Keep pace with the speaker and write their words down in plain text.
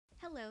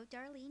Hello,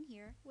 Darlene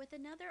here with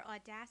another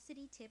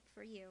Audacity tip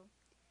for you.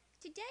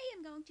 Today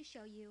I'm going to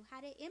show you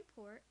how to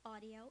import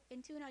audio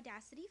into an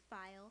Audacity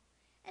file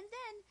and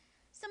then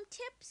some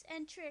tips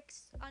and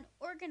tricks on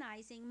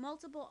organizing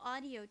multiple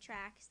audio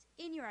tracks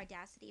in your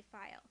Audacity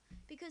file.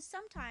 Because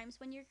sometimes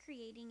when you're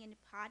creating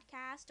a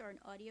podcast or an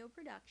audio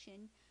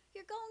production,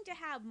 you're going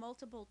to have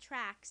multiple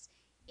tracks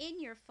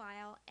in your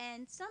file,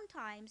 and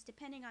sometimes,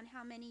 depending on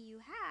how many you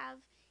have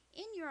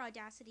in your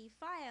Audacity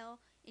file,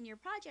 in your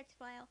project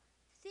file,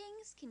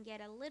 things can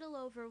get a little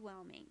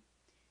overwhelming.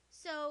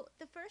 So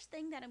the first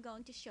thing that I'm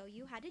going to show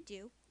you how to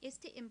do is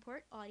to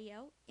import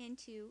audio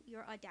into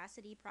your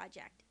Audacity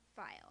project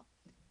file.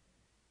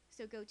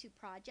 So go to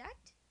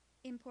Project,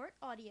 Import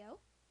Audio,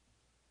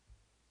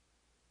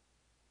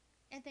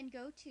 and then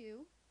go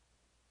to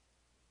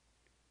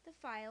the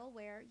file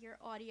where your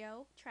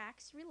audio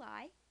tracks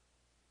rely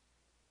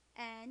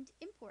and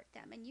import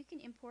them. And you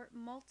can import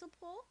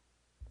multiple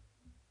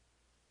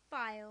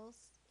files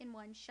in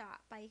one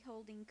shot by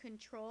holding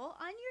Control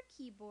on your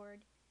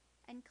keyboard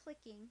and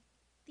clicking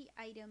the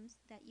items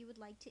that you would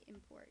like to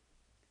import.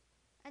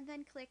 And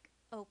then click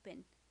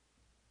Open.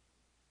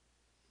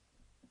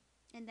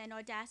 And then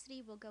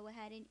Audacity will go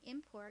ahead and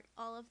import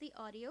all of the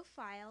audio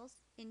files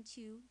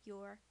into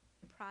your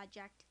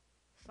project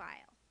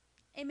file.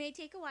 It may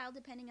take a while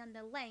depending on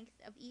the length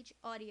of each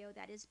audio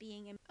that is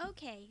being imported.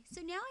 Okay,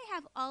 so now I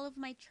have all of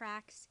my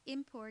tracks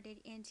imported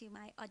into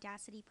my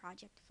Audacity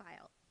project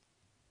file.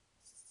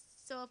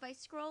 So if I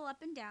scroll up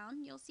and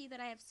down, you'll see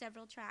that I have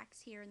several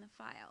tracks here in the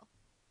file.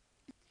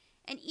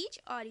 And each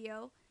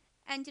audio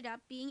ended up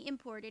being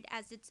imported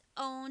as its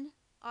own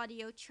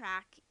audio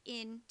track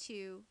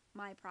into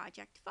my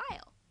project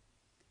file.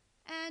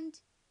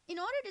 And in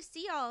order to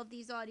see all of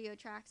these audio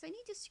tracks, I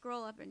need to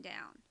scroll up and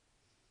down.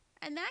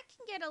 And that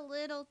can get a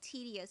little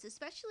tedious,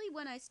 especially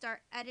when I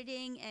start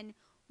editing and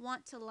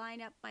want to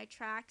line up my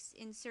tracks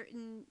in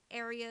certain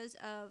areas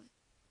of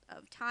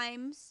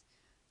time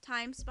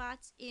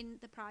spots in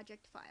the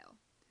project file.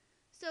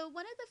 So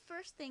one of the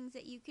first things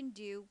that you can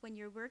do when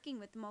you're working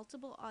with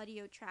multiple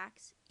audio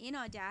tracks in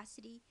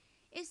Audacity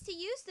is to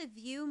use the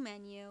View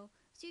menu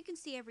so you can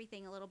see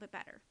everything a little bit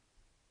better.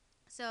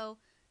 So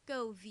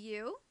go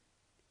View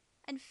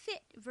and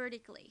Fit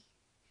vertically.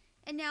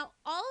 And now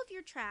all of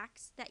your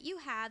tracks that you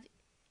have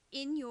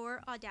in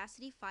your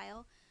Audacity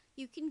file,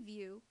 you can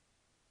view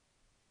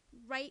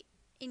right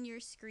in your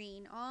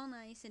screen, all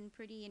nice and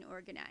pretty and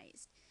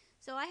organized.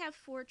 So I have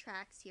 4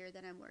 tracks here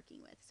that I'm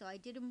working with. So I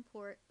did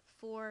import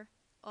 4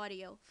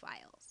 audio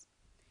files.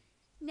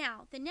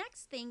 Now, the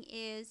next thing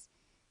is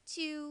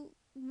to,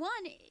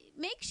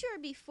 make sure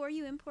before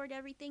you import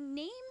everything,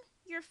 name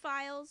your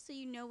files so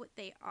you know what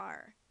they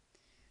are.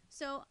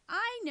 So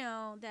I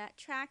know that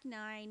track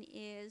 9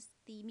 is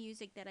the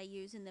music that I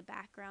use in the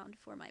background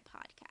for my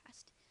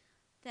podcast.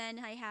 Then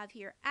I have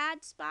here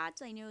ad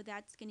spots. I know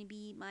that's going to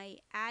be my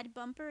ad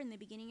bumper in the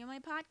beginning of my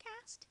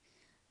podcast.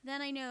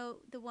 Then I know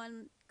the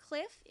one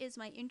cliff is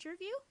my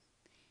interview.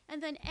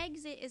 And then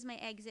exit is my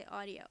exit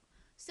audio.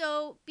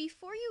 So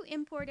before you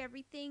import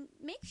everything,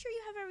 make sure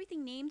you have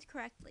everything named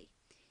correctly.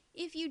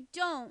 If you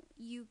don't,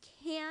 you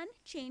can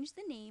change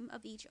the name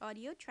of each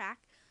audio track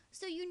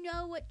so you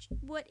know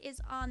what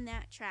is on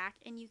that track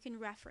and you can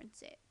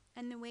reference it.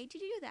 And the way to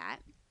do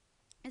that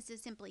is to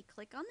simply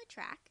click on the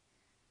track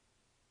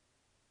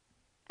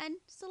and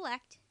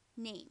select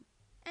name.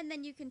 And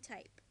then you can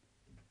type.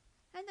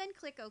 And then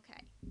click OK.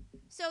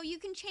 So you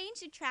can change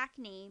the track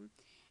name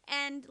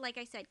and, like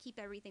I said, keep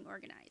everything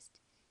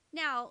organized.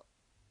 Now,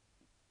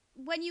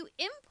 when you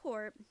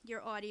import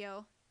your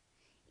audio,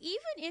 even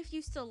if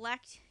you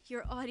select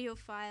your audio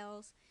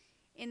files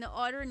in the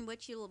order in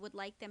which you would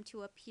like them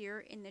to appear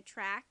in the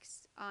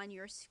tracks on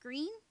your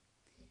screen,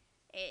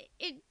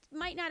 it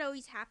might not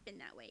always happen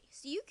that way.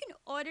 So you can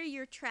order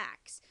your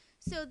tracks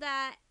so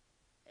that,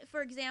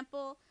 for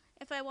example,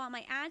 if I want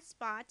my ad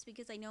spots,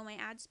 because I know my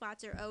ad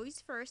spots are always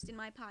first in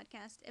my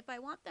podcast, if I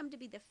want them to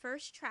be the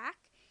first track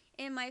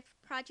in my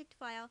project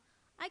file,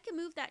 I can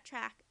move that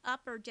track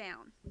up or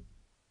down.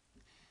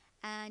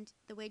 And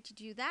the way to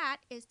do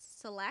that is to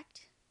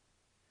select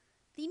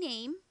the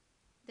name,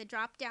 the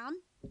drop down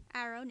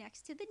arrow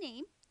next to the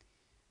name,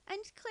 and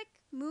click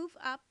move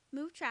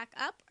track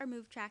up or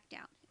move track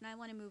down. And I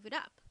want to move it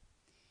up.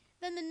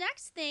 Then the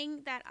next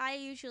thing that I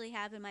usually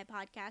have in my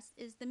podcast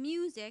is the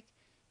music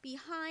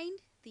behind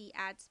the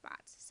ad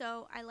spots.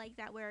 So I like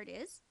that where it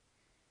is.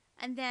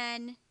 And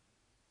then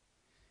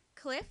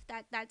cliff,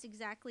 that's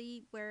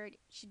exactly where it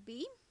should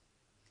be.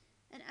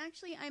 And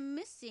actually I'm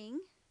missing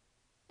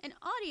an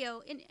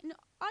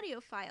audio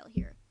file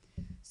here.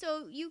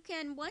 So you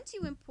can, once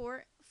you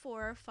import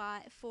 4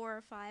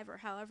 or 5 or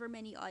however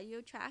many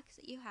audio tracks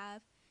that you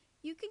have,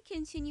 you can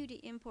continue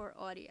to import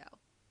audio.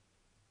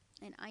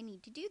 And I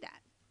need to do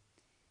that.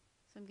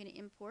 So I'm going to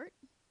import,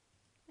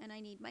 and I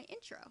need my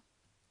intro.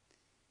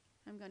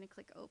 I'm going to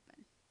click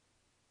open.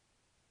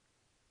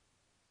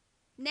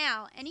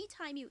 Now,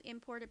 anytime you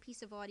import a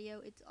piece of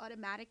audio, it's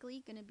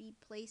automatically going to be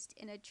placed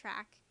in a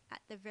track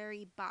at the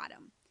very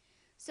bottom.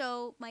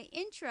 So my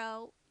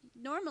intro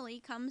normally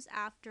comes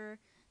after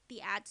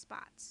the add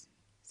spots.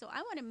 So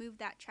I want to move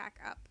that track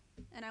up,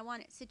 and I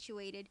want it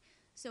situated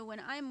so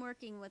when I'm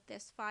working with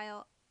this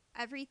file,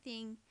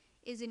 everything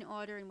is in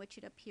order in which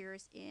it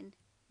appears in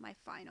my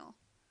final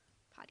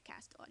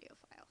podcast audio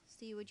file.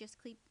 So you would just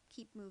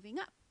keep moving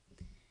up.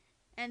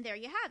 And there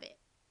you have it.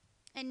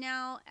 And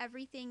now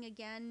everything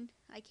again,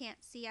 I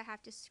can't see, I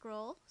have to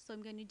scroll. So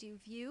I'm going to do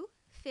view,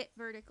 fit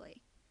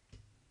vertically.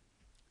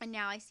 And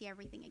now I see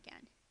everything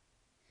again.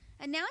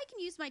 And now I can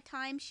use my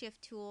time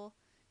shift tool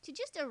to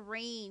just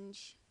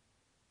arrange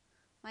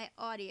my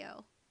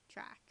audio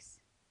tracks.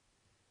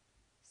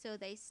 So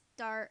they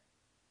start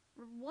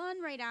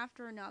one right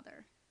after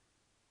another.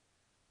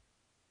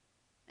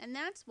 And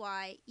that's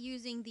why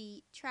using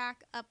the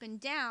track up and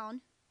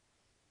down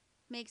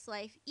makes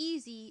life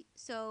easy.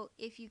 So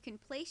if you can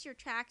place your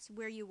tracks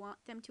where you want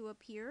them to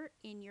appear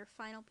in your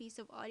final piece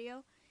of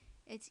audio,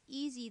 it's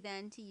easy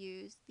then to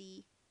use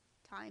the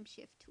time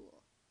shift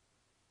tool.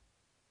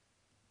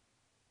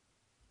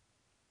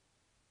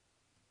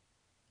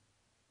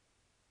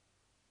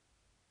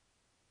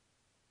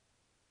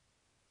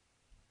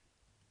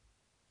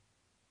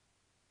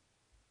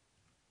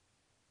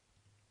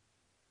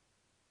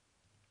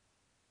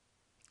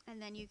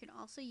 And then you can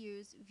also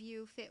use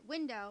view fit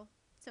window,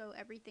 so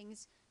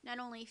everything's not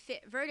only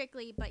fit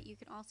vertically, but you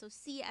can also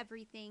see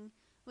everything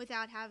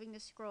without having to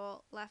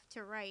scroll left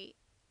to right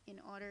in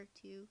order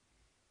to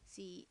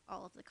see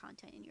all of the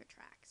content in your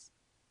tracks.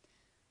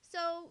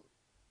 So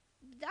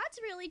that's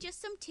really just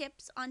some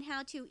tips on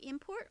how to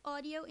import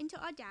audio into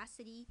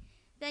Audacity,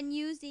 then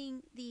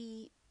using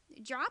the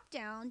drop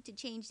down to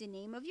change the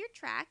name of your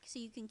track so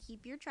you can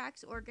keep your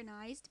tracks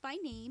organized by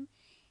name,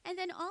 and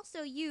then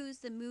also use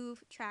the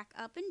move track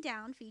up and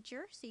down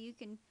feature so you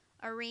can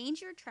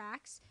arrange your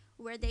tracks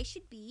where they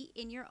should be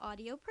in your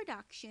audio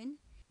production.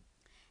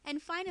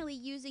 And finally,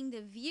 using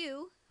the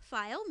view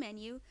file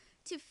menu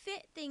to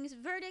fit things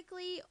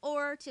vertically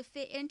or to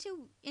fit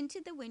into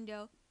the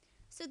window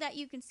so that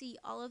you can see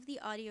all of the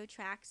audio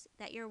tracks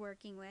that you're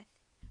working with.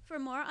 For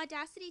more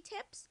Audacity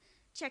tips,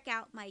 check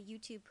out my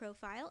YouTube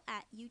profile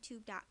at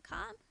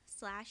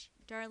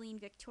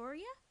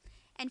youtube.com/DarleneVictoria.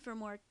 And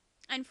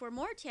for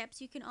more tips,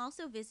 you can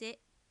also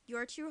visit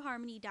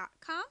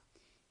yourtrueharmony.com.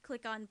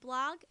 Click on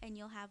blog and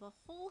you'll have a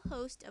whole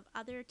host of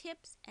other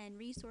tips and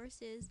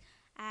resources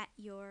at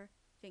your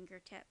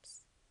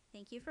fingertips.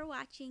 Thank you for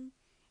watching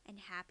and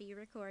happy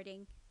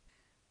recording.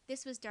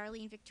 This was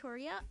Darlene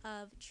Victoria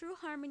of True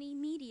Harmony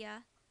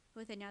Media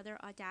with another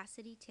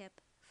Audacity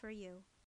tip for you.